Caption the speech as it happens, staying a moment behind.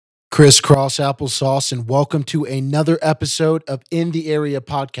Crisscross applesauce, and welcome to another episode of In the Area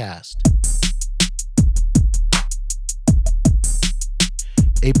podcast,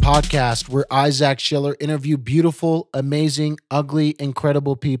 a podcast where Isaac Schiller interview beautiful, amazing, ugly,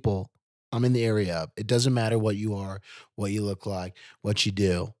 incredible people I'm in the area of. It doesn't matter what you are, what you look like, what you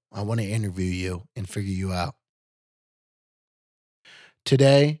do. I want to interview you and figure you out.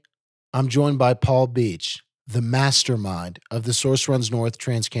 Today, I'm joined by Paul Beach, the mastermind of the Source Runs North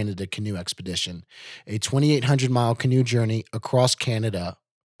Trans-Canada Canoe Expedition, a 2,800-mile canoe journey across Canada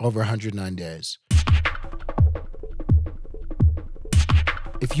over 109 days.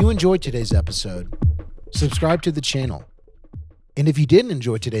 If you enjoyed today's episode, subscribe to the channel. And if you didn't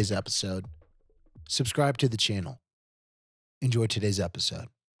enjoy today's episode, subscribe to the channel. Enjoy today's episode.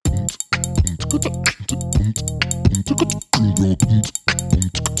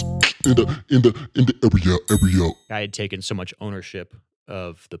 In the area. I had taken so much ownership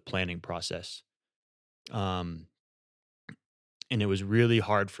of the planning process. And it was really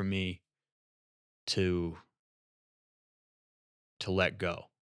hard for me to let go,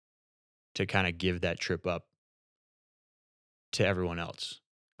 to kind of give that trip up to everyone else.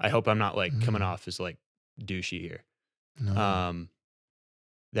 I hope I'm not like coming off as like douchey here. No.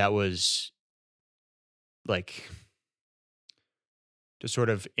 That was like to sort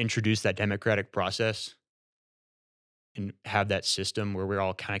of introduce that democratic process and have that system where we're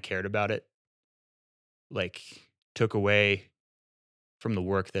all kind of cared about it, like took away from the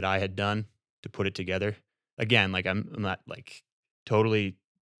work that I had done to put it together. Again, like I'm not like totally,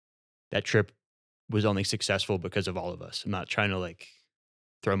 that trip was only successful because of all of us. I'm not trying to like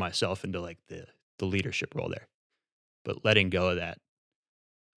throw myself into like the leadership role there, but letting go of that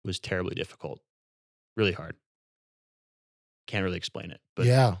was terribly difficult, really hard. Can't really explain it, but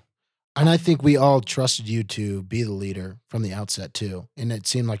Yeah. And I think we all trusted you to be the leader from the outset too. And it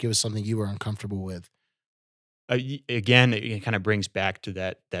seemed like it was something you were uncomfortable with. Again, it kind of brings back to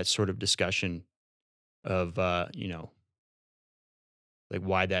that sort of discussion of like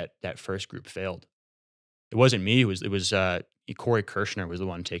why that first group failed. It wasn't me. It was Corey Kirshner was the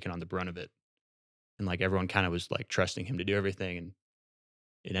one taking on the brunt of it, and like everyone kind of was like trusting him to do everything, and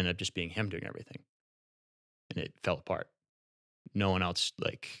it ended up just being him doing everything, and it fell apart. No one else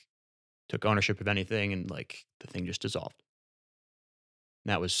like took ownership of anything, and like the thing just dissolved.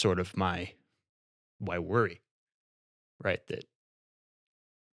 And that was sort of my worry, right? That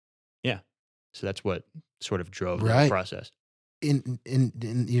yeah. So that's what sort of drove the Right. process. In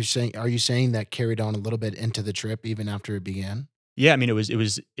you're saying, are you saying that carried on a little bit into the trip even after it began? Yeah, I mean,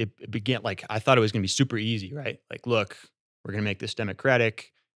 it began like I thought it was gonna be super easy, right? Like, look, we're gonna make this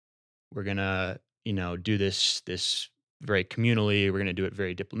democratic. We're gonna, do this very communally. We're gonna do it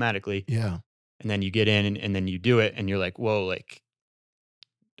very diplomatically. Yeah. And then you get in and then you do it, and you're like, whoa, like,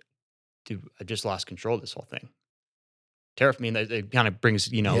 dude, I just lost control of this whole thing. Terrifying. It kind of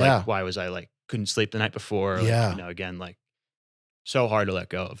brings, Yeah. like, why was I like couldn't sleep the night before? Like, Yeah. again, like, so hard to let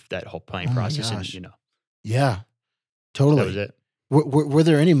go of that whole planning Oh my process, gosh. and Yeah. that was Totally. it. Were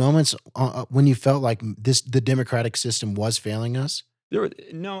there any moments when you felt like the democratic system was failing us? There were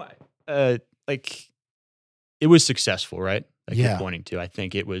no, like it was successful, right? Like Yeah. you're pointing to. I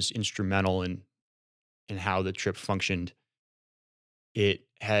think it was instrumental in how the trip functioned. It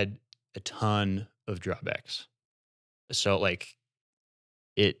had a ton of drawbacks. So like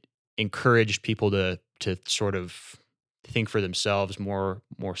it encouraged people to sort of think for themselves more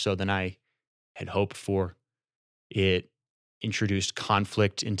so than I had hoped for. It introduced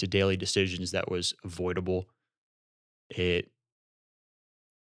conflict into daily decisions that was avoidable. It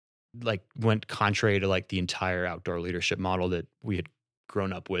like went contrary to like the entire outdoor leadership model that we had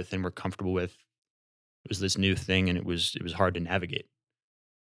grown up with and were comfortable with. It was this new thing, and it was hard to navigate.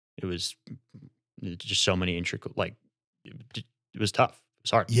 It was just so many intricate, like it was tough. It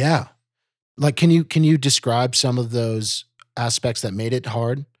was hard. Yeah. Like, can you describe some of those aspects that made it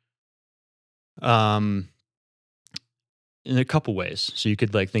hard? In a couple ways. So you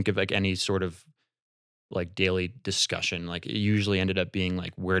could like think of like any sort of like daily discussion. Like it usually ended up being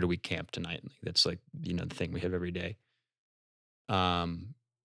like, where do we camp tonight? Like, that's like, the thing we have every day.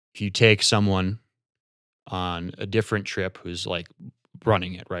 If you take someone on a different trip who's like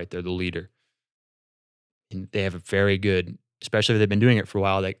running it, right? They're the leader. And they have a very good, especially if they've been doing it for a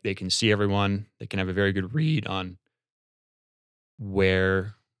while, they can see everyone. They can have a very good read on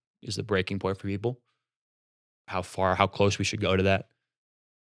where is the breaking point for people, how close we should go to that.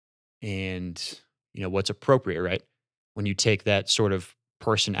 And, what's appropriate, right? When you take that sort of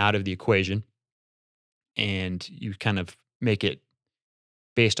person out of the equation and you kind of make it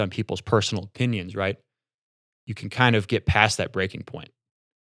based on people's personal opinions, right? You can kind of get past that breaking point.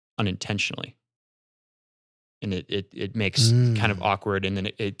 unintentionally, and it makes kind of awkward, and then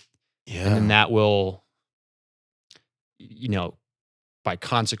and then Yeah. that will, you know, by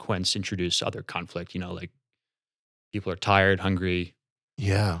consequence, introduce other conflict. Like people are tired, hungry,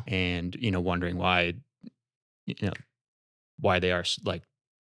 Yeah. and wondering why, you know, why they are like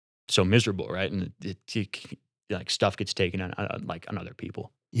so miserable, right? And like stuff gets taken on other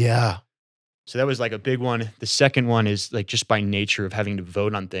people. Yeah. So that was like a big one. The second one is like just by nature of having to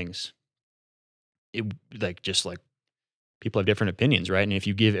vote on things. It like just like people have different opinions, right? And if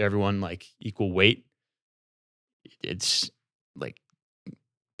you give everyone like equal weight, it's like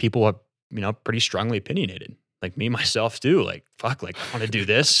people are pretty strongly opinionated. Like me myself too. Like fuck, like I want to do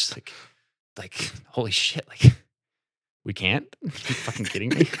this. Like holy shit, like we can't. Are you fucking kidding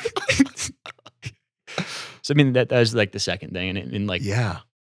me? So I mean that was like the second thing, and like Yeah.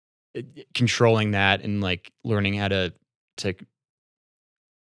 controlling that and like learning how to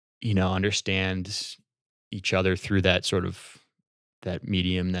understand each other through that sort of that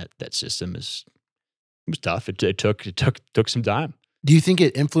medium, that system is it was tough. It took some time. Do you think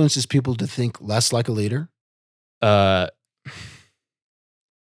it influences people to think less like a leader, Uh,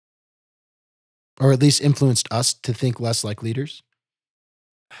 or at least influenced us to think less like leaders?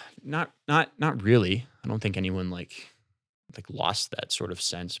 not really. I don't think anyone like lost that sort of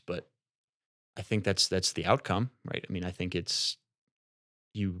sense, but I think that's the outcome, right? I mean, I think it's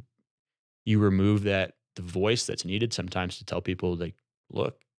you you remove the voice that's needed sometimes to tell people like,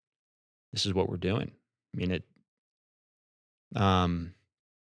 look, this is what we're doing. I mean it um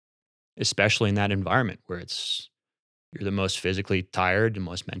especially in that environment where you're the most physically tired and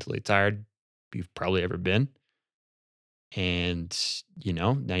most mentally tired you've probably ever been. And,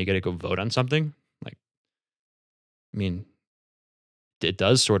 now you got to go vote on something. Like, I mean, it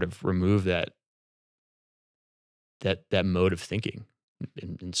does sort of remove that mode of thinking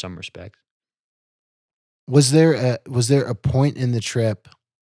in some respects. Was there a point in the trip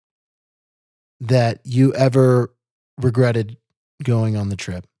that you ever regretted going on the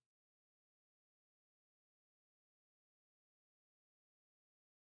trip?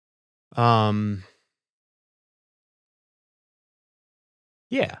 Um,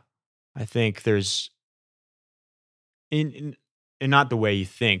 yeah, I think there's in and not the way you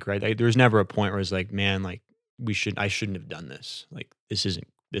think, right? Like, there's never a point where it's like, man, like I shouldn't have done this. Like this isn't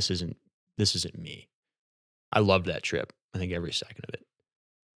this isn't me. I loved that trip. I think every second of it.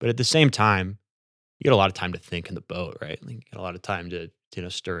 But at the same time, you get a lot of time to think in the boat, right? Like, you get a lot of time to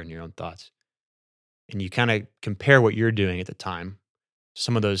stir in your own thoughts, and you kind of compare what you're doing at the time.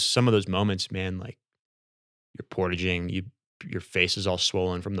 Some of those moments, man, like you're portaging, your face is all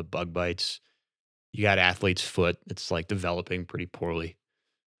swollen from the bug bites. You got athlete's foot; it's like developing pretty poorly.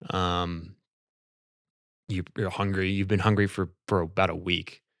 Um, you're hungry. You've been hungry for about a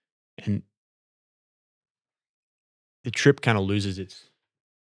week, and the trip kind of loses its.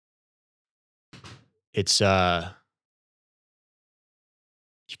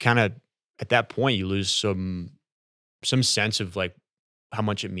 You kind of at that point you lose some sense of like how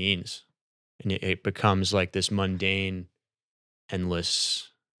much it means, and it becomes like this mundane, endless,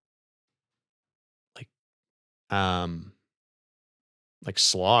 like um like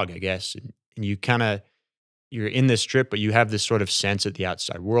slog, I guess. And you kind of you're in this trip, but you have this sort of sense of the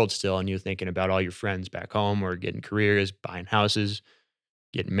outside world still, and you're thinking about all your friends back home or getting careers, buying houses,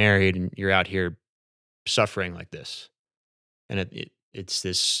 getting married, and you're out here suffering like this. And it's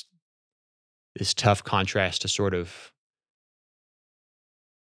this tough contrast to sort of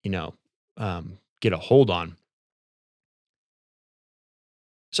you know get a hold on.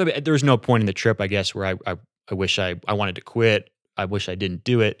 So there was no point in the trip, I guess, where I wish I wanted to quit. I wish I didn't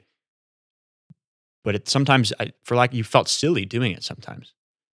do it. But it sometimes for like you felt silly doing it sometimes.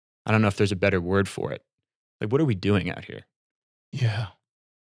 I don't know if there's a better word for it. Like, what are we doing out here? Yeah.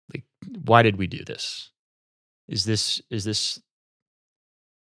 Like, why did we do this? Is this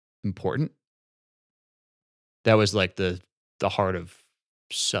important? That was like the heart of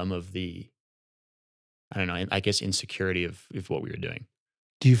some of the I don't know, I guess insecurity of what we were doing.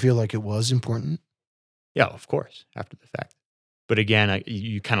 Do you feel like it was important? Yeah, of course, after the fact. But again,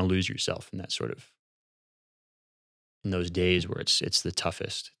 you kind of lose yourself in that sort of in those days where it's the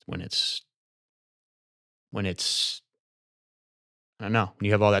toughest when it's I don't know when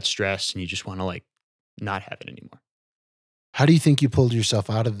you have all that stress and you just want to like not have it anymore. How do you think you pulled yourself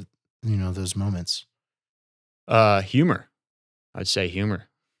out of, those moments? Humor, I'd say humor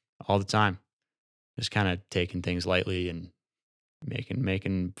all the time. Just kind of taking things lightly and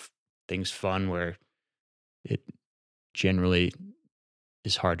making things fun where it generally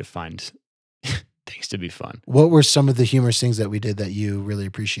is hard to find things to be fun. What were some of the humorous things that we did that you really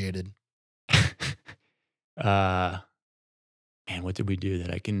appreciated? uh, Man, what did we do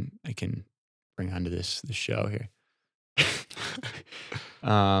that I can bring onto this show here?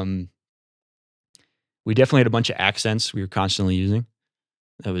 um, we definitely had a bunch of accents we were constantly using.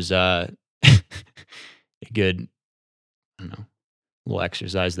 That was a good, I don't know, little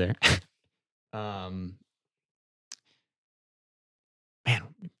exercise there. um, Man,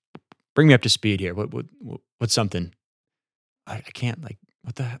 bring me up to speed here. What's something I can't like?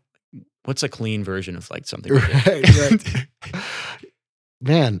 What the? What's a clean version of like something? We did? Right.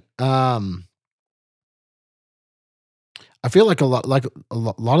 Man, I feel like a lot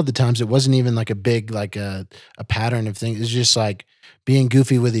of the times it wasn't even like a big like a pattern of things. It's just like being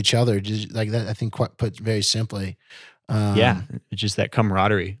goofy with each other, just like that. I think quite put very simply. Yeah, Um, it's just that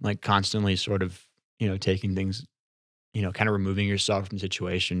camaraderie, like constantly sort of taking things, kind of removing yourself from the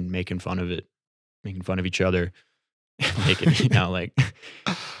situation, making fun of it, making fun of each other, making like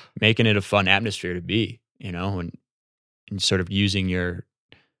making it a fun atmosphere to be, and sort of using you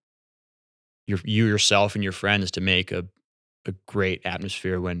yourself and your friends to make a great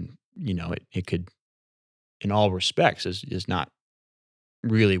atmosphere when it could in all respects is not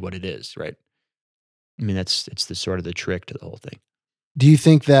really what it is, right? I mean, it's the sort of the trick to the whole thing. do you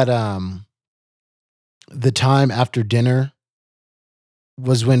think that the time after dinner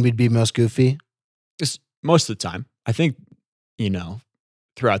was when we'd be most goofy? It's most of the time. I think, you know,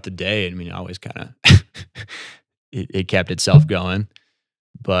 throughout the day, I mean, always kind of it kept itself going.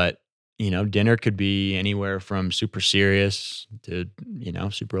 But, dinner could be anywhere from super serious to,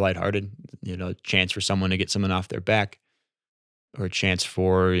 super lighthearted, a chance for someone to get someone off their back or a chance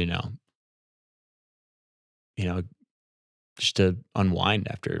for, just to unwind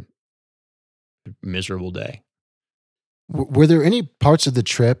after a miserable day. Were there any parts of the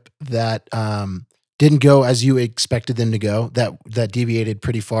trip that didn't go as you expected them to go, that deviated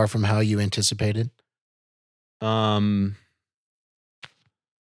pretty far from how you anticipated? Um,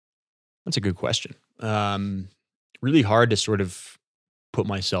 that's a good question. Really hard to sort of put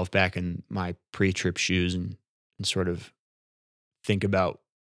myself back in my pre-trip shoes and sort of think about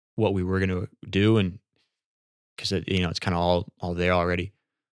what we were going to do, and because it's kind of all there already.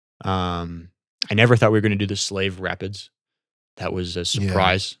 I never thought we were going to do the Slave Rapids. That was a Yeah.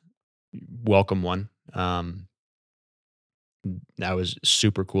 surprise, welcome one. That was a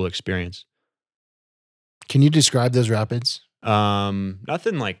super cool experience. Can you describe those rapids?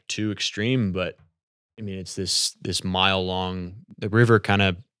 Nothing like too extreme, but I mean, it's this mile long. The river kind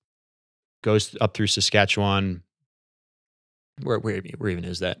of goes up through Saskatchewan. Where even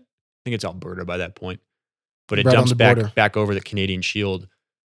is that? I think it's Alberta by that point. But it Right on dumps the border. back over the Canadian Shield,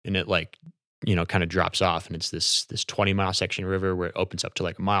 and it like kind of drops off, and it's this 20-mile section of river where it opens up to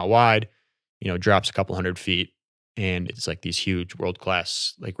like a mile wide. Drops a couple 100 feet, and it's like these huge world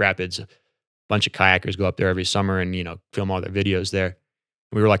class like rapids. A bunch of kayakers go up there every summer and film all their videos there.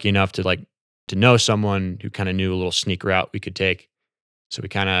 We were lucky enough to know someone who kind of knew a little sneak route we could take. So we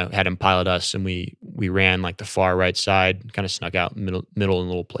kind of had him pilot us, and we ran like the far right side, kind of snuck out middle in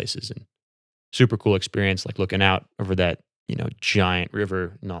little places, and super cool experience, like looking out over that giant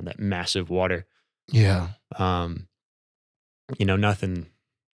river and all that massive water. Yeah. Um, nothing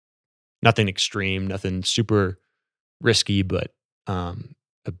extreme, nothing super risky, but a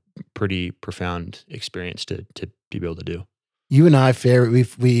pretty profound experience to be able to do. You and I, Fair,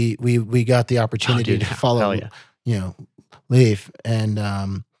 we got the opportunity dude, to follow, hell yeah. Leaf, and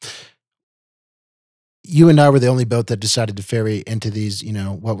you and I were the only boat that decided to ferry into these,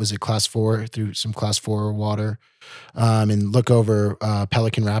 what was it, class 4, through some class 4 water, and look over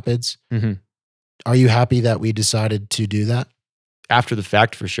Pelican Rapids. hmm Are you happy that we decided to do that? After the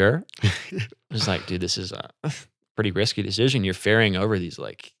fact, for sure. It was like, dude, this is a pretty risky decision. You're ferrying over these,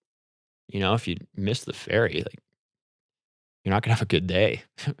 like, if you miss the ferry, like, you're not gonna have a good day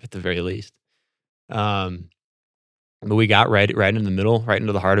at the very least. Um, but we got right in the middle, right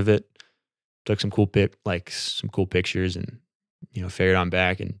into the heart of it. Took some cool pictures, and ferried on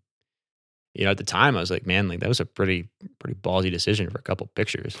back. And at the time, I was like, man, like that was a pretty ballsy decision for a couple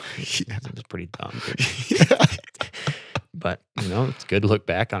pictures. Yeah. It was pretty dumb. Yeah. But it's good to look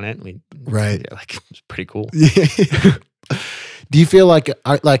back on it. Right. Yeah, like it's pretty cool. Do you feel like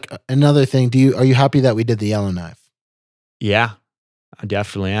another thing? Are you happy that we did the Yellowknife? Yeah, I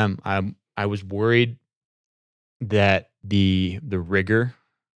definitely am. I was worried that the rigor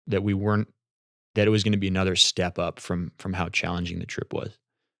that that it was going to be another step up from how challenging the trip was,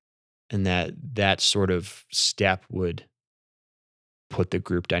 and that sort of step would put the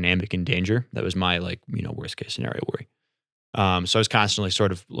group dynamic in danger. That was my worst case scenario worry. So I was constantly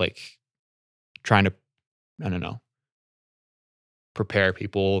sort of like trying to, I don't know, prepare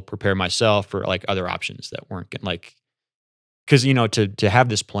myself for like other options that weren't like, because to have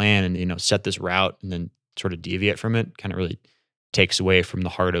this plan and set this route and then sort of deviate from it kind of really takes away from the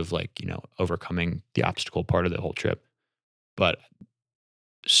heart of like overcoming the obstacle part of the whole trip. But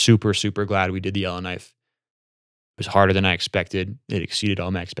super super glad we did the Yellowknife. It was harder than I expected. It exceeded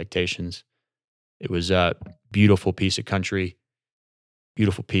all my expectations. It was a beautiful piece of country,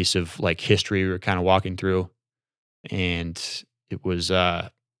 beautiful piece of like history we were kind of walking through, and it was like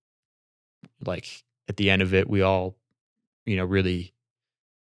at the end of it we all really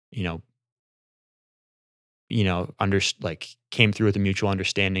you know like came through with a mutual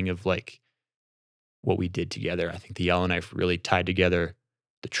understanding of like what we did together. I think the Yellowknife really tied together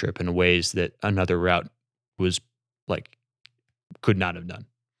the trip in ways that another route was like could not have done.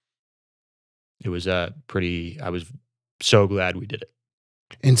 It was I was so glad we did it.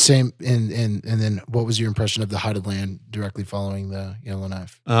 And same, and then what was your impression of the height of land directly following the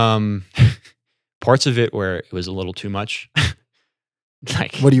Yellowknife? Parts of it where it was a little too much.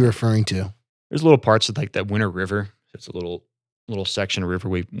 Like, What are you referring to? there's little parts of like that Winter River. It's a little section of river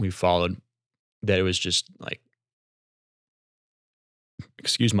we followed that it was just like,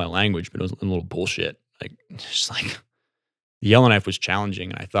 excuse my language, but it was a little bullshit. Like, just like the Yellowknife was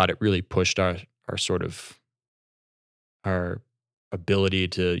challenging, and I thought it really pushed our sort of our ability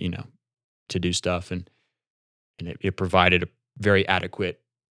to to do stuff, and it provided a very adequate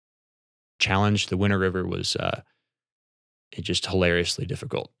challenge. The Winter River was it just hilariously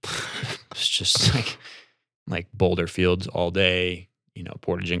difficult. It's just like boulder fields all day,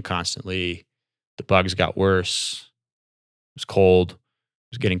 portaging constantly. The bugs got worse. It was cold. It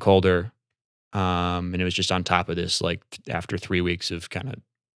was getting colder. And it was just on top of this, like after 3 weeks of kind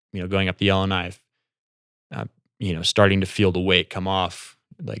of, going up the Yellowknife, starting to feel the weight come off.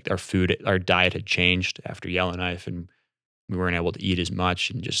 Like our diet had changed after Yellowknife, and we weren't able to eat as much,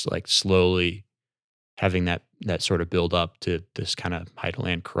 and just like slowly having that sort of build up to this kind of height of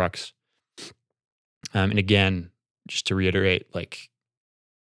land crux. And again, just to reiterate, like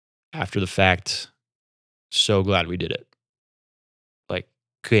after the fact, so glad we did it. Like,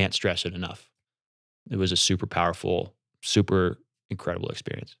 can't stress it enough. It was a super powerful, super incredible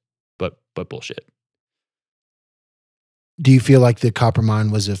experience, but bullshit. Do you feel like the copper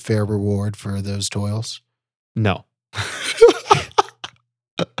mine was a fair reward for those toils? No.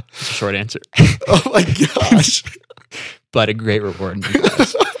 That's a short answer. Oh my gosh. But a great reward.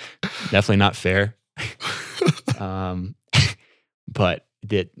 Definitely not fair. But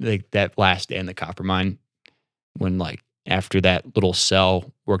that last day in the copper mine, when like after that little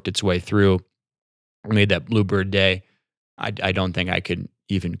cell worked its way through, made that Bluebird day, I don't think I could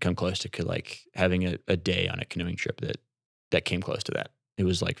even come close to like having a day on a canoeing trip that came close to that. It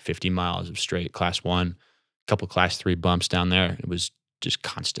was like 50 miles of straight class 1, a couple class 3 bumps down there. It was just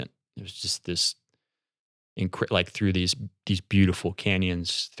constant. It was just this like through these beautiful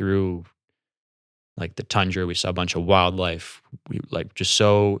canyons, through like the tundra. We saw a bunch of wildlife. We like just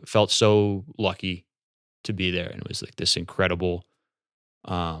felt so lucky to be there, and it was like this incredible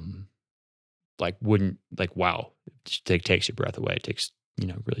like wow, it just takes your breath away. It takes,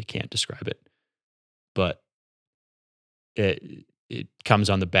 really can't describe it. But it comes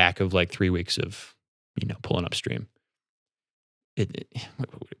on the back of like 3 weeks of pulling upstream. You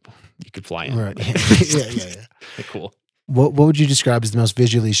could fly in, Right. Yeah. Cool. What would you describe as the most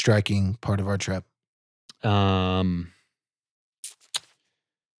visually striking part of our trip?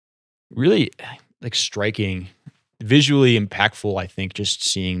 Really like striking, visually impactful. I think just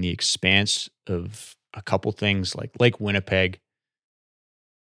seeing the expanse of a couple things like Lake Winnipeg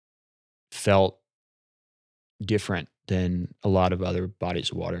felt different than a lot of other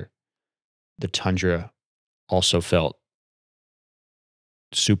bodies of water. The tundra also felt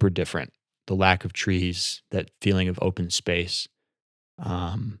super different. The lack of trees, that feeling of open space.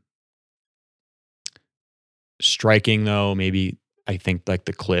 Striking though, maybe I think like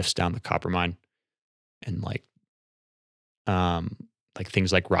the cliffs down the Coppermine, and like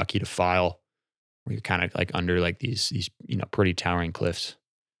things like Rocky Defile, where you're kind of like under like these pretty towering cliffs.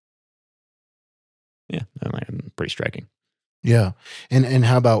 Yeah, pretty striking. Yeah. And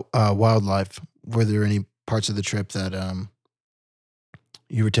how about wildlife? Were there any parts of the trip that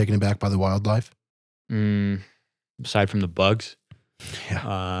you were taken aback by the wildlife? Aside from the bugs?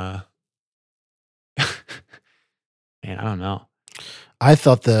 Yeah. Man, I don't know. I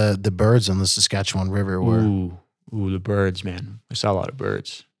thought the birds on the Saskatchewan River were... Ooh, the birds, man. I saw a lot of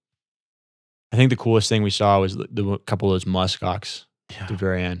birds. I think the coolest thing we saw was a couple of those muskox at the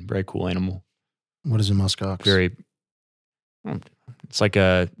very end. Very cool animal. What is a muskox? It's like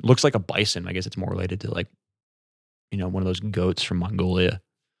looks like a bison. I guess it's more related to like, one of those goats from Mongolia.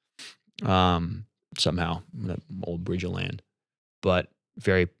 Somehow, that old bridge of land, but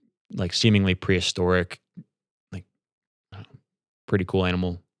very like seemingly prehistoric, like pretty cool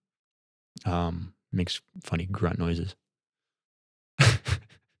animal. Makes funny grunt noises. I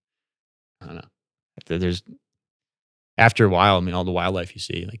don't know. There's After a while, I mean, all the wildlife you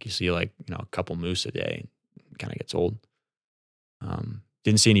see like a couple moose a day, kind of gets old.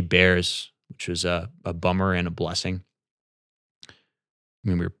 Didn't see any bears, which was a bummer and a blessing. I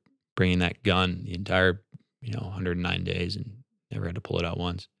mean, we were bringing that gun the entire 109 days and never had to pull it out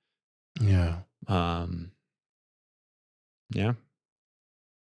once. Yeah. Yeah.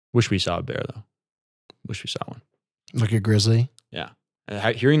 Wish we saw a bear though. Wish we saw one. Like a grizzly. Yeah.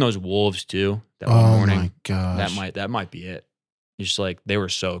 Hearing those wolves too that one Oh morning, my gosh. that might be it. It's just like they were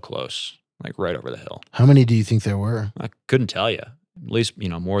so close, like right over the hill. How many do you think there were? I couldn't tell you. At least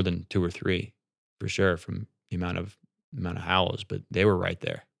more than 2 or 3 for sure from the amount of howls, but they were right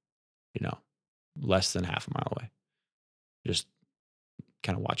there. Less than half a mile away, just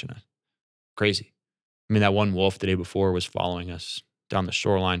kind of watching us. Crazy. I mean, that one wolf the day before was following us down the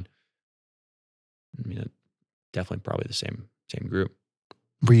shoreline. I mean, definitely probably the same group.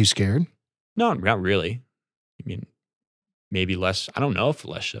 Were you scared? No, not really. I mean, maybe less. I don't know if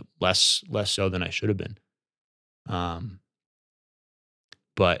less so than I should have been.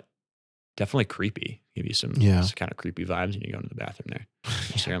 But definitely creepy. Give you some kind of creepy vibes when you go into the bathroom there.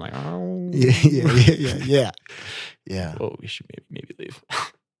 You're staring like, oh, yeah. Oh, we should maybe leave.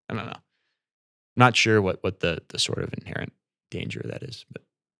 I don't know. Not sure what the sort of inherent danger of that is, but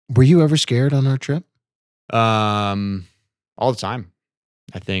Were you ever scared on our trip? all the time.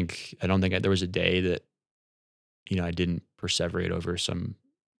 I don't think there was a day that I didn't perseverate over some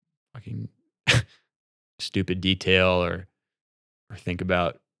fucking stupid detail or think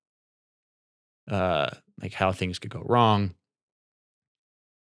about like how things could go wrong.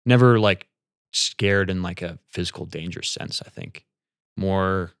 Never like scared in like a physical danger sense. I think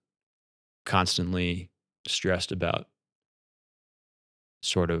more constantly stressed about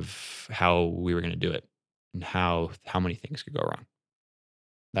sort of how we were going to do it and how many things could go wrong.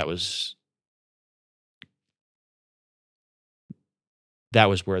 That was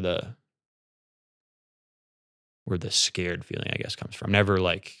where the scared feeling, I guess, comes from. Never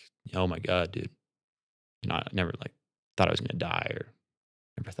like, oh my God, dude. I never like thought I was gonna die or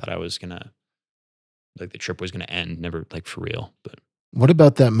never thought I was gonna like the trip was gonna end. Never like for real. But What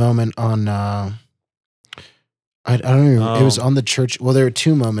about that moment on I don't even it was on the church. Well, there are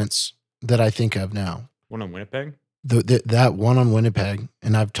 2 moments that I think of now. one on Winnipeg? That one on Winnipeg,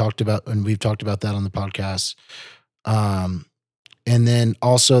 and we've talked about that on the podcast. And then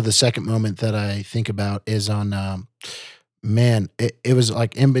also the second moment that I think about is on man, it was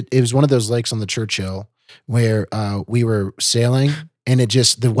like it was one of those lakes on the Churchill where we were sailing and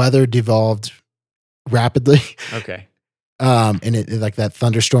the weather devolved rapidly. Okay. And it like that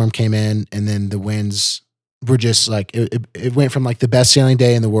thunderstorm came in, and then the winds were just like it went from like the best sailing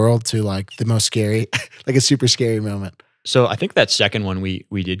day in the world to like the most scary, like a super scary moment. So I think that second one we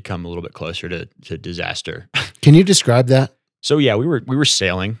did come a little bit closer to disaster. Can you describe that? So yeah, we were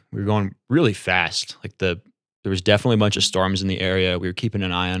sailing. We were going really fast. Like there was definitely a bunch of storms in the area. We were keeping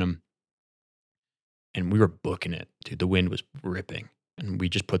an eye on them, and we were booking it, dude. The wind was ripping, and we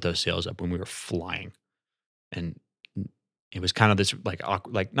just put those sails up when we were flying, and it was kind of this like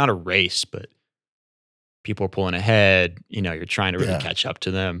like not a race, but people are pulling ahead. You're trying to really catch up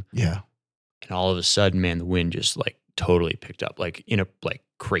to them. Yeah. And all of a sudden, man, the wind just like totally picked up, like like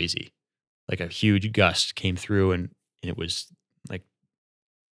crazy, like a huge gust came through, and it was like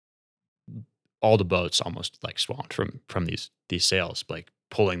all the boats almost like swamped from these sails, like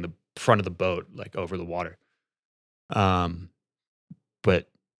pulling the front of the boat like over the water. But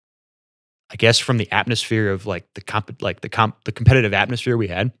I guess from the atmosphere of like the competitive atmosphere we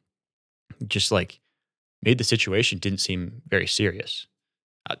had, just like made the situation didn't seem very serious.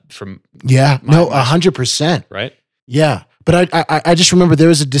 From Yeah. No, my 100%. right? Yeah. But I just remember there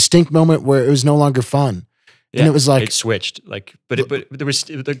was a distinct moment where it was no longer fun. Yeah, and it was like it switched. Like, but there was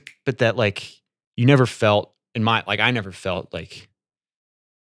but that like you never felt I never felt like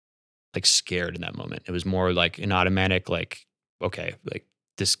scared in that moment. It was more like an automatic like, okay, like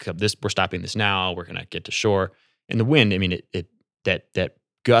this we're stopping this now. We're gonna get to shore. And the wind, I mean, that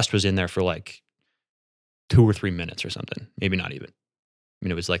gust was in there for like 2 or 3 minutes or something. Maybe not even. I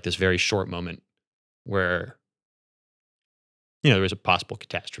mean, it was like this very short moment where there was a possible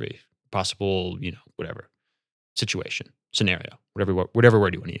catastrophe, possible whatever situation, scenario, whatever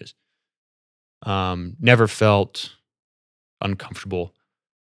word you want to use. Never felt uncomfortable.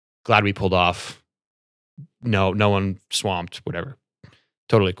 Glad we pulled off. No one swamped, whatever.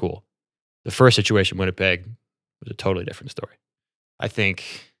 Totally cool. The first situation, Winnipeg, was a totally different story. I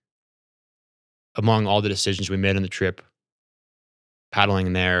think among all the decisions we made on the trip,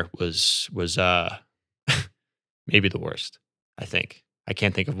 paddling there was maybe the worst. I think I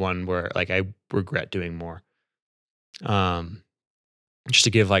can't think of one where like I regret doing more. Um, just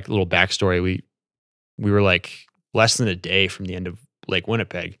to give like a little backstory, we were like less than a day from the end of Lake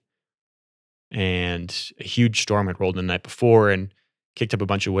Winnipeg, and a huge storm had rolled in the night before and kicked up a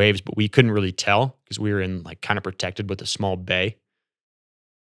bunch of waves, but we couldn't really tell because we were in like kind of protected with a small bay.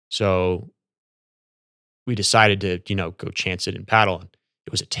 So we decided to, go chance it and paddle. And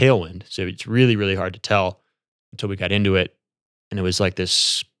it was a tailwind, so it's really, really hard to tell until we got into it. And it was like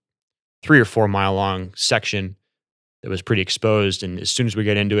this 3 or 4 mile long section that was pretty exposed. And as soon as we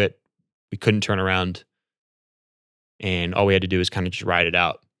got into it, we couldn't turn around, and all we had to do was kind of just ride it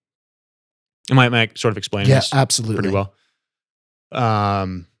out. Am I sort of explaining Yeah, this absolutely. pretty well?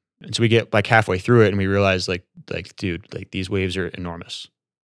 And so we get like halfway through it, and we realize like, dude, like these waves are enormous.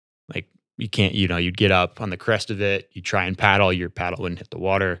 Like you can't, you'd get up on the crest of it, you try and paddle, your paddle wouldn't hit the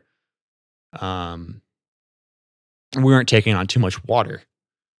water. And we weren't taking on too much water,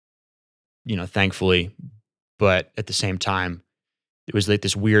 thankfully. But at the same time, it was like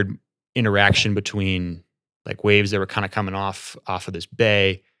this weird interaction between like waves that were kind of coming off of this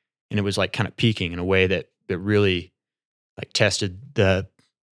bay, and it was like kind of peaking in a way that really like tested the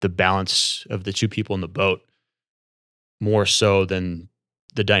balance of the two people in the boat more so than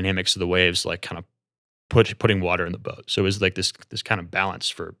the dynamics of the waves, like kind of putting water in the boat. So it was like this kind of balance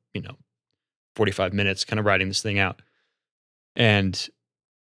for 45 minutes, kind of riding this thing out. And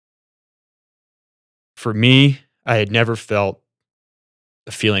for me, I had never felt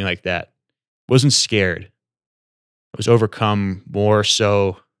a feeling like that. Wasn't scared. I was overcome more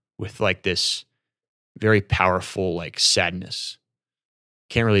so with like this very powerful like sadness.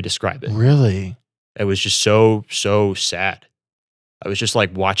 Can't really describe it. Really? It was just so sad. I was just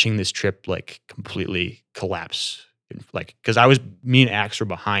like watching this trip like completely collapse. Like, because me and Axe were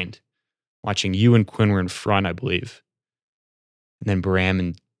behind, watching you and Quinn were in front, I believe. And then Bram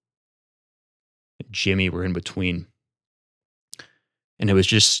and Jimmy were in between. And it was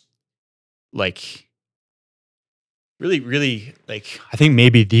just like really, really like, I think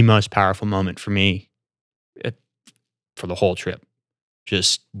maybe the most powerful moment for me for the whole trip.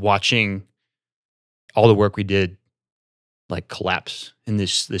 Just watching all the work we did like collapse, and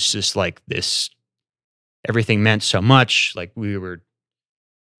this just like this, everything meant so much. Like we were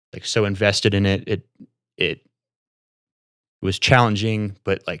like so invested in it. It was challenging,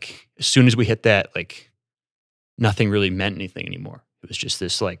 but like as soon as we hit that, like nothing really meant anything anymore. It was just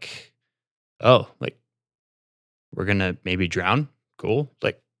this like, oh, like we're gonna maybe drown. Cool.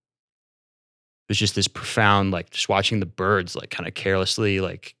 Like it was just this profound, like just watching the birds like kind of carelessly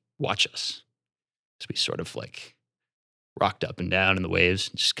like watch us as we sort of like rocked up and down in the waves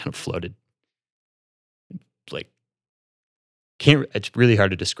and just kind of floated. Like it's really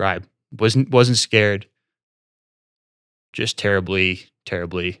hard to describe. Wasn't scared. Just terribly,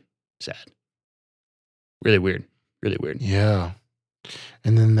 terribly sad. Really weird. Really weird. Yeah.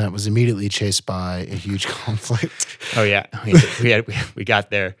 And then that was immediately chased by a huge conflict. Oh yeah. We got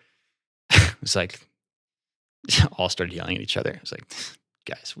there. It was like all started yelling at each other. It was like,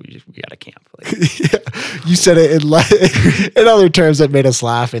 guys, we got to camp. Like, Yeah. You said it in other terms that made us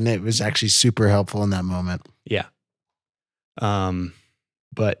laugh, and it was actually super helpful in that moment. yeah.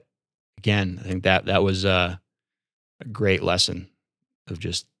 But again, I think that was a great lesson of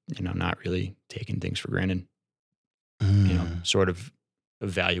just, not really taking things for granted, sort of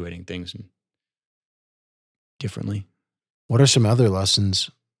evaluating things differently. What are some other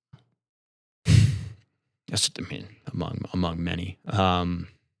lessons? That's, among many. What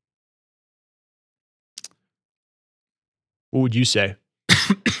would you say?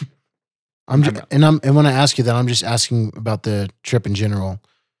 And when I ask you that, I'm just asking about the trip in general,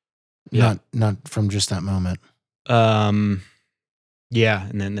 Yeah. not from just that moment. Yeah,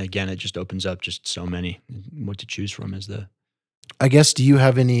 and then again, it just opens up just so many. What to choose from is the. I guess. Do you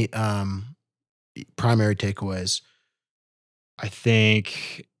have any primary takeaways? I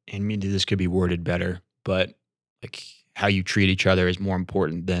think, and maybe this could be worded better, but like how you treat each other is more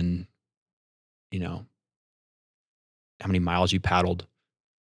important than, how many miles you paddled.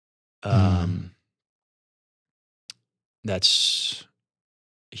 That's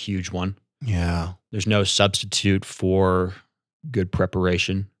a huge one. Yeah. There's no substitute for good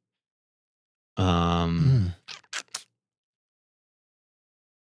preparation.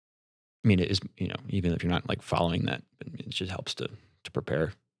 I mean, it is, even if you're not like following that, it just helps to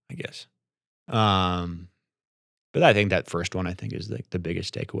prepare, I guess. Um, but I think that first one, I think, is like the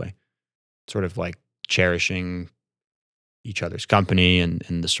biggest takeaway. Sort of like cherishing each other's company and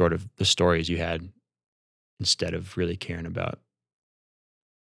the sort of the stories you had instead of really caring about,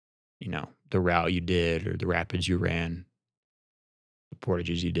 the route you did or the rapids you ran, the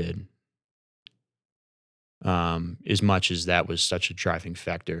portages you did. As much as that was such a driving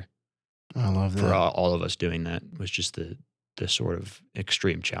factor I love for that. all of us doing that, was just the sort of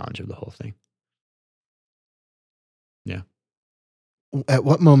extreme challenge of the whole thing. Yeah. At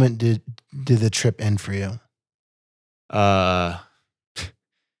what moment did the trip end for you? Uh,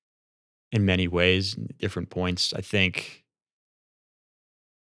 in many ways, different points. I think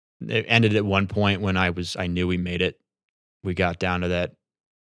it ended at one point when I knew we made it. We got down to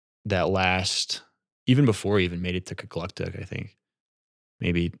that last, even before we even made it to Kugluktuk, I think.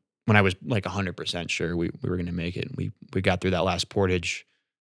 Maybe when I was like 100% sure we were going to make it. We got through that last portage,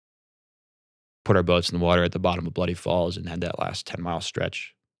 put our boats in the water at the bottom of Bloody Falls, and had that last 10-mile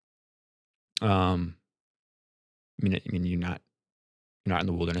stretch. Um, I mean, you're not in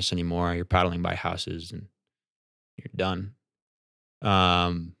the wilderness anymore. You're paddling by houses, and you're done.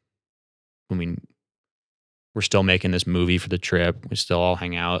 Um, I mean, we're still making this movie for the trip. We still all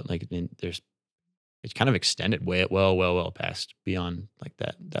hang out. Like, it's kind of extended way well past beyond like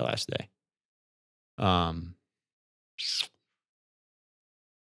that last day. Um,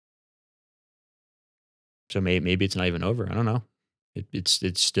 so maybe it's not even over. I don't know.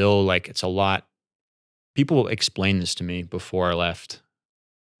 It's still like it's a lot. People explain this to me before I left.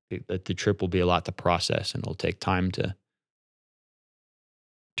 That the trip will be a lot to process, and it'll take time to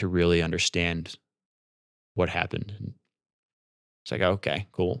really understand what happened. And it's like, okay,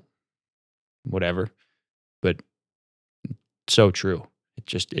 cool, whatever. But so true.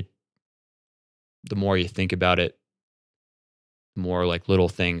 It the more you think about it, the more like little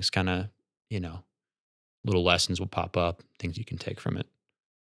things kind of, you know, little lessons will pop up, things you can take from it.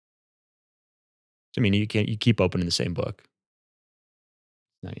 I mean, you keep opening the same book.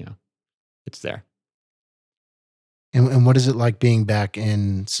 Now, it's there. And what is it like being back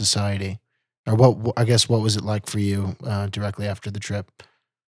in society? Or I guess what was it like for you directly after the trip?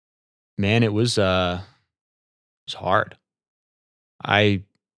 Man, it was hard. I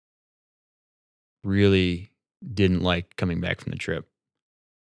really didn't like coming back from the trip.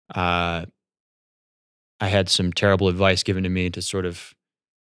 Uh, I had some terrible advice given to me to sort of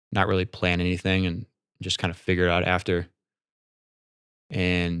not really plan anything and just kind of figure it out after.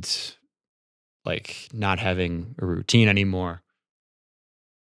 And like not having a routine anymore,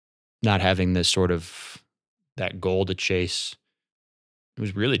 not having this sort of that goal to chase. It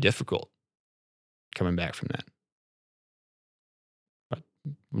was really difficult coming back from that. But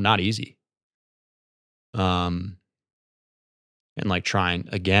not easy. Um, and like trying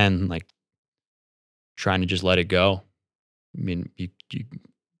again, like trying to just let it go. I mean, you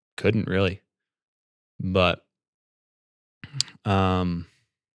couldn't really, but um,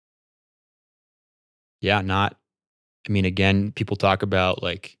 yeah, not. I mean, again, people talk about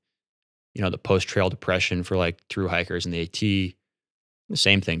like the post trail depression for like through hikers and the AT. The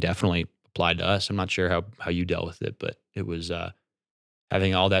same thing definitely applied to us. I'm not sure how you dealt with it, but it was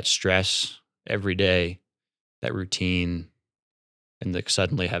having all that stress every day, that routine, and like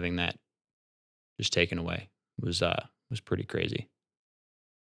suddenly having that just taken away was pretty crazy.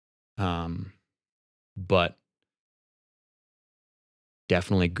 Um, but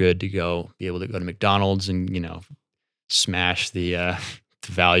definitely good to be able to go to McDonald's and smash the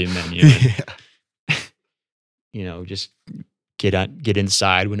the value menu and Yeah. just get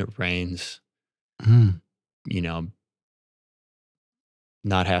inside when it rains. Mm. You know,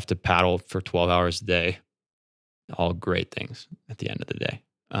 not have to paddle for 12 hours a day. All great things at the end of the day.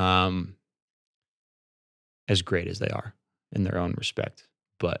 As great as they are in their own respect,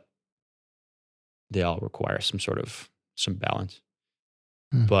 but they all require some balance.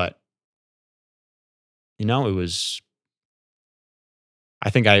 Mm. But it was. I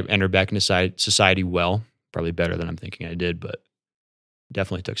think I entered back into society well, probably better than I'm thinking I did, but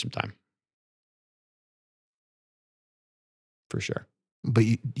definitely took some time for sure. But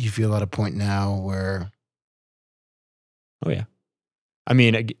you feel at a point now where Oh yeah, I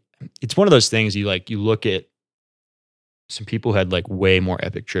mean, it's one of those things you look at some people had like way more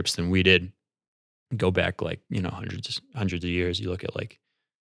epic trips than we did. Go back like hundreds of years. You look at like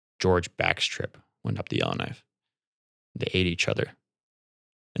George Back's trip went up the Yellowknife. They ate each other,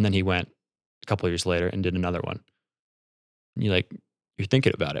 and then he went a couple of years later and did another one. And you're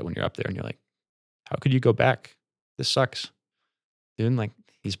thinking about it when you're up there, and you're like, how could you go back? This sucks, dude. Like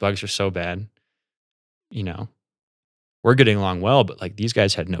these bugs are so bad. You know, we're getting along well, but like these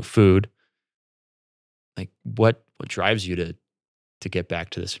guys had no food. Like what drives you to get back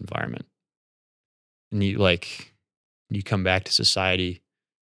to this environment? And you come back to society,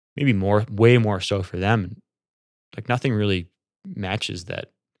 maybe way more so for them. Like nothing really matches that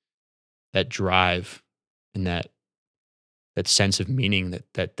drive and that sense of meaning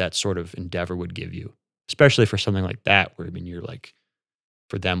that sort of endeavor would give you, especially for something like that, where I mean, you're like,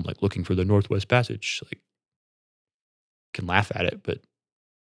 for them, like looking for the Northwest Passage, like can laugh at it, but it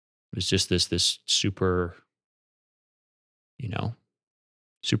was just this super, you know,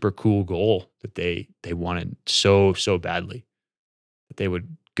 super cool goal that they wanted so badly that they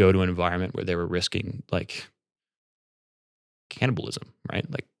would go to an environment where they were risking like cannibalism, right?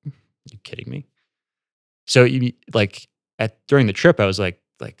 Like, you kidding me? So you like during the trip, I was like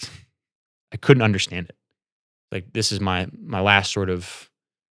I couldn't understand it. Like this is my last sort of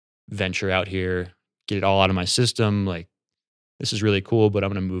venture out here, get it all out of my system. Like this is really cool, but I'm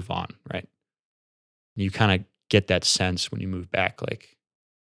gonna move on, right? You kind of get that sense when you move back, like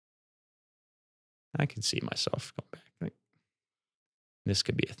I can see myself going back. Like this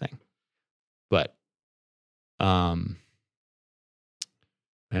could be a thing. But um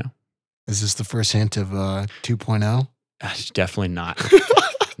yeah, Is this the first hint of 2.0? it's definitely not.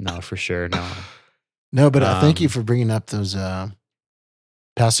 No, for sure. No. No, but thank you Um, for bringing up those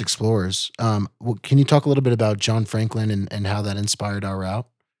past explorers. Can you talk a little bit about John Franklin and how that inspired our route?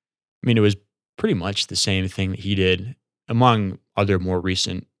 I mean, it was pretty much the same thing that he did, among other more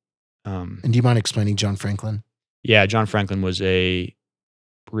recent. And do you mind explaining John Franklin? Yeah, John Franklin was a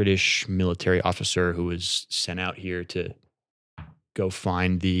British military officer who was sent out here to go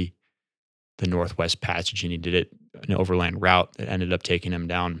find the Northwest Passage, and he did it an overland route that ended up taking him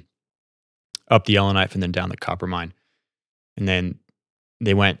down up the Yellowknife and then down the Coppermine. And then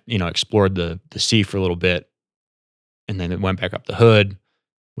they went, explored the sea for a little bit, and then it went back up the Hood,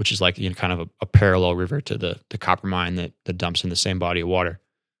 which is like kind of a parallel river to the Coppermine that dumps in the same body of water.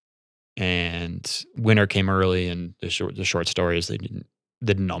 And winter came early, and the short story is they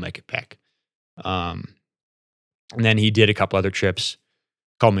didn't all make it back. Um, and then he did a couple other trips,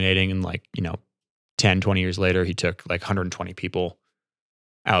 culminating in 10, 20 years later, he took like 120 people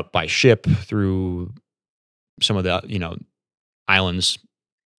out by ship through some of the islands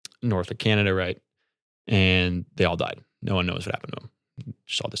north of Canada, right? And they all died. No one knows what happened to them.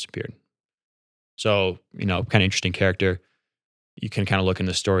 Just all disappeared. So, kind of interesting character. You can kind of look in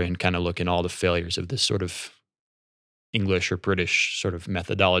the story and kind of look in all the failures of this sort of English or British sort of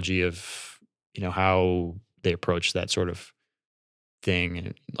methodology of, how they approach that sort of thing,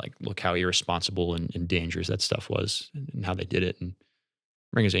 and like look how irresponsible and dangerous that stuff was, and how they did it, and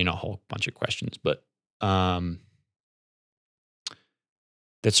brings a whole bunch of questions. But that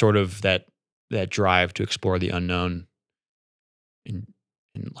sort of that drive to explore the unknown, and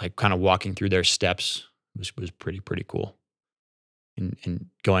like kind of walking through their steps was pretty cool. And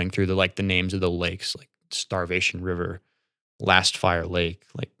going through the names of the lakes, like Starvation River, Last Fire Lake,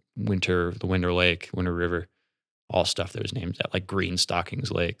 like the Winter Lake, Winter River, all stuff that was named that, like Green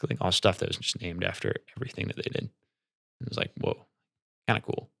Stockings Lake, like all stuff that was just named after everything that they did. It was like, whoa, kind of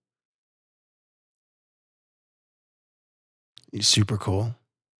cool. Super cool.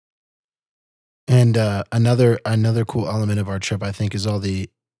 And another cool element of our trip, I think, is all the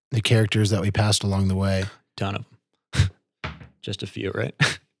characters that we passed along the way. Ton of them. Just a few, right?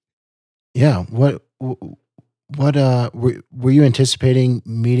 Yeah. What were you anticipating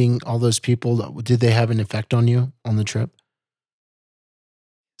meeting all those people? Did they have an effect on you on the trip?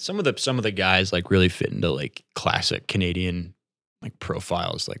 Some of the guys like really fit into like classic Canadian like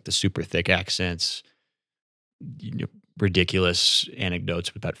profiles, like the super thick accents, ridiculous anecdotes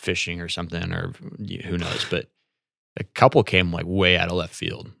about fishing or something, or who knows. But a couple came like way out of left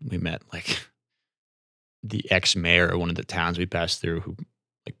field. We met like the ex-mayor of one of the towns we passed through, who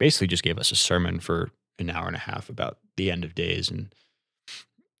like basically just gave us a sermon for an hour and a half about the end of days and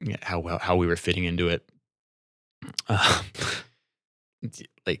how we were fitting into it.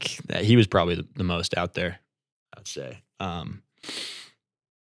 Like he was probably the most out there, I'd say.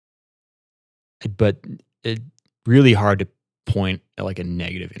 But it really hard to point at like a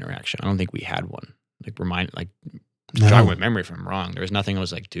negative interaction. I don't think we had one. Like jog my memory if I'm wrong. There was nothing I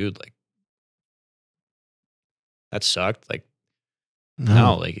was like, dude, like that sucked. Like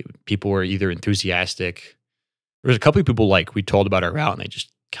no, like people were either enthusiastic. There was a couple of people like we told about our route and they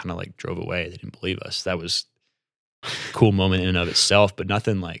just kind of like drove away. They didn't believe us. That was a cool moment in and of itself, but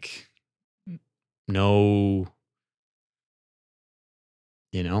nothing like no,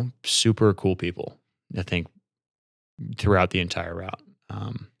 super cool people, I think, throughout the entire route.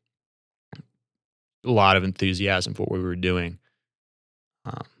 a lot of enthusiasm for what we were doing.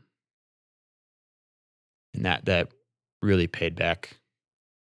 Um, and that really paid back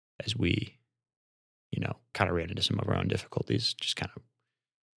as we, kind of ran into some of our own difficulties, just kind of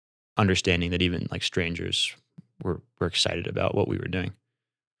understanding that even like strangers were excited about what we were doing.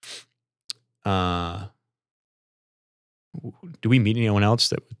 Do we meet anyone else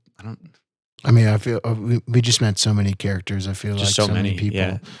that I don't? I mean, I feel we just met so many characters. I feel Just like so many people,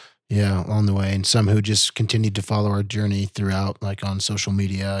 yeah. yeah, along the way, and some who just continued to follow our journey throughout, like on social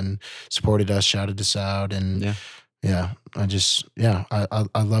media, and supported us, shouted us out, and Yeah. yeah,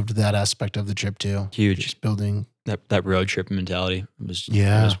 I loved that aspect of the trip too. Huge. Just building. That road trip mentality was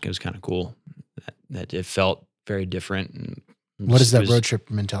Yeah. it was kind of cool. That it felt very different. And What is it that was- road trip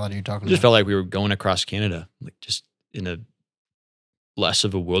mentality you're talking It just about? felt like we were going across Canada, like just in a less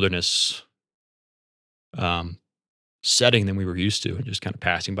of a wilderness setting than we were used to, and just kind of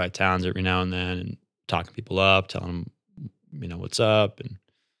passing by towns every now and then and talking people up, telling them, what's up, and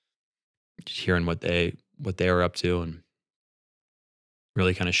just hearing what they were up to, and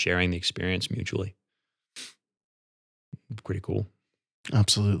really kind of sharing the experience mutually. Pretty cool.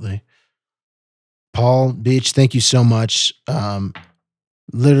 Absolutely. Paul Beach, thank you so much.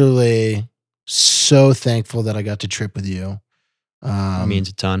 Literally so thankful that I got to trip with you. It means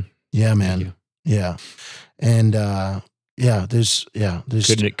a ton. Yeah, Thank man. you. Yeah. And there's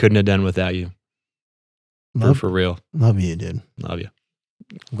Couldn't have done without you. love, For real. love you, dude. Love you.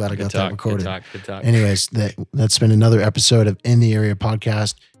 I'm glad I Good got talk. that recorded. Good talk. Anyways, that's been another episode of In the Area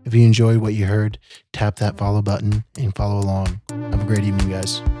Podcast. If you enjoyed what you heard, tap that follow button and follow along. Have a great evening,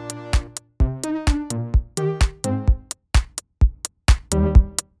 guys.